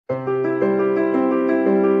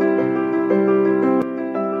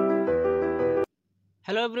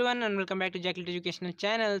Hello everyone and welcome back to Zaki educational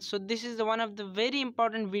channel. So this is one of the very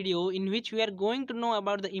important video in which we are going to know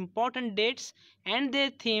about the important dates and their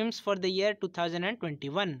themes for the year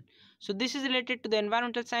 2021. So this is related to the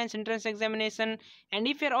environmental science entrance examination, and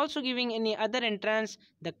if you are also giving any other entrance,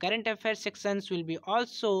 the current affairs sections will be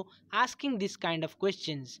also asking this kind of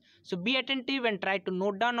questions. So be attentive and try to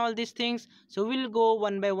note down all these things. So we'll go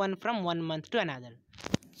one by one from one month to another.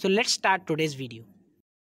 So let's start today's video.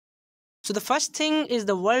 So the first thing is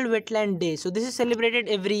the World Wetland Day. So this is celebrated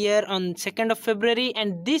every year on 2nd of February,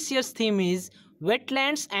 and this year's theme is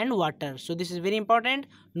wetlands and water. So this is very important.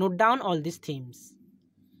 Note down all these themes.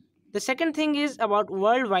 The second thing is about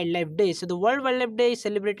World Wildlife Day. So the World Wildlife Day is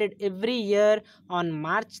celebrated every year on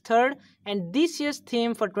March 3rd, and this year's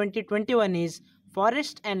theme for 2021 is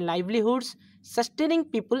Forest and Livelihoods, Sustaining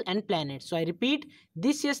People and Planet. So I repeat,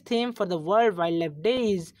 this year's theme for the World Wildlife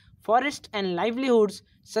Day is Forest and Livelihoods,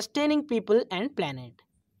 Sustaining People and Planet.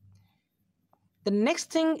 The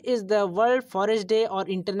next thing is the World Forest Day or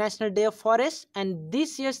International Day of Forests, and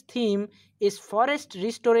this year's theme is Forest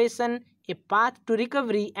Restoration, a Path to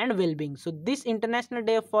Recovery and Well-being. So this International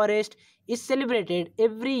Day of Forest is celebrated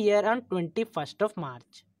every year on 21st of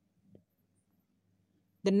March.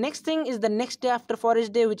 The next thing is the next day after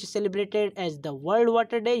Forest Day, which is celebrated as the World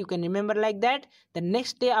Water Day. You can remember like that. The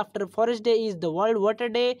next day after Forest Day is the World Water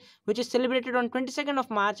Day, which is celebrated on 22nd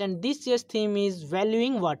of March, and this year's theme is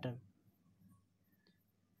Valuing Water.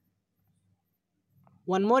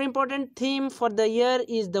 One more important theme for the year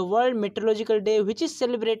is the World Meteorological Day, which is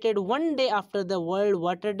celebrated one day after the World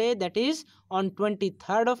Water Day, that is on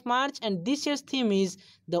 23rd of March, and this year's theme is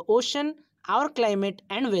the Ocean, Our Climate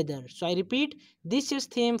and Weather. So I repeat, this year's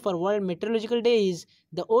theme for World Meteorological Day is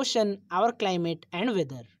the Ocean, Our Climate and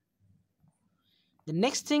Weather. The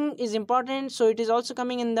next thing is important, so it is also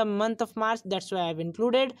coming in the month of March, that's why I have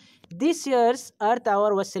included. This year's Earth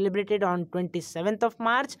Hour was celebrated on 27th of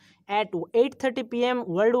March at 8:30 p.m.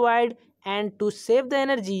 worldwide, and to save the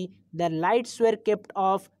energy, the lights were kept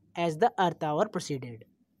off as the Earth Hour proceeded.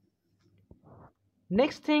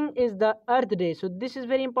 Next thing is the Earth Day. So this is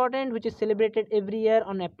very important, which is celebrated every year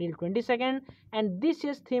on April 22nd, and this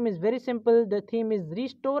year's theme is very simple. The theme is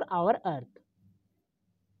Restore Our Earth.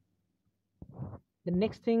 The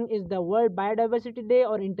next thing is the World Biodiversity Day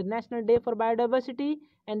or International Day for Biodiversity,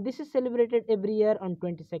 and this is celebrated every year on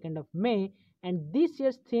 22nd of May, and this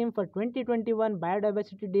year's theme for 2021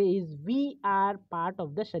 Biodiversity Day is We Are Part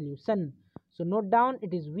of the Solution. So note down,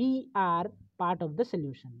 it is We Are Part of the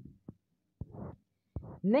Solution.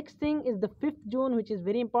 Next thing is the 5th June, which is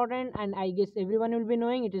very important, and I guess everyone will be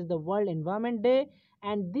knowing it is the World Environment Day,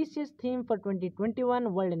 and this year's theme for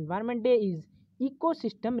 2021 World Environment Day is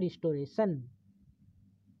Ecosystem Restoration.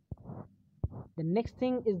 The next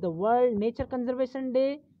thing is the World Nature Conservation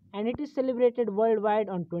Day, and it is celebrated worldwide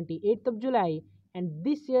on 28th of July, and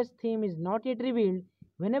this year's theme is not yet revealed.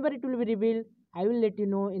 Whenever it will be revealed, I will let you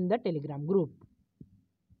know in the Telegram group.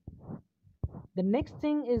 The next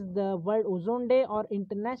thing is the World Ozone Day or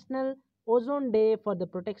International Ozone Day for the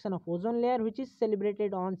protection of ozone layer, which is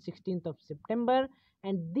celebrated on 16th of September,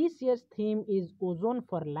 and this year's theme is Ozone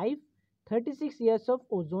for Life, 36 years of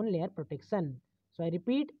ozone layer protection. So I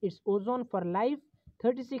repeat, it's Ozone for Life,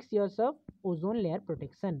 36 years of ozone layer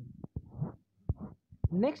protection.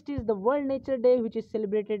 Next is the World Nature Day, which is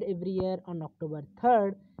celebrated every year on October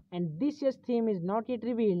 3rd, and this year's theme is not yet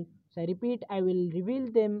revealed. So I repeat, I will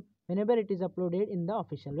reveal them whenever it is uploaded in the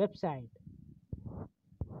official website.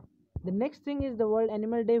 The next thing is the World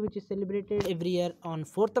Animal Day, which is celebrated every year on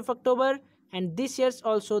 4th of October, and this year's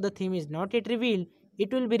also the theme is not yet revealed.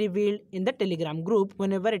 It will be revealed in the Telegram group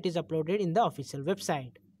whenever it is uploaded in the official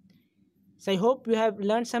website. So I hope you have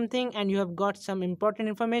learned something and you have got some important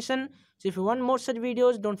information. So if you want more such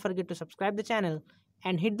videos, don't forget to subscribe the channel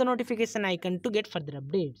and hit the notification icon to get further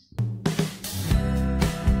updates.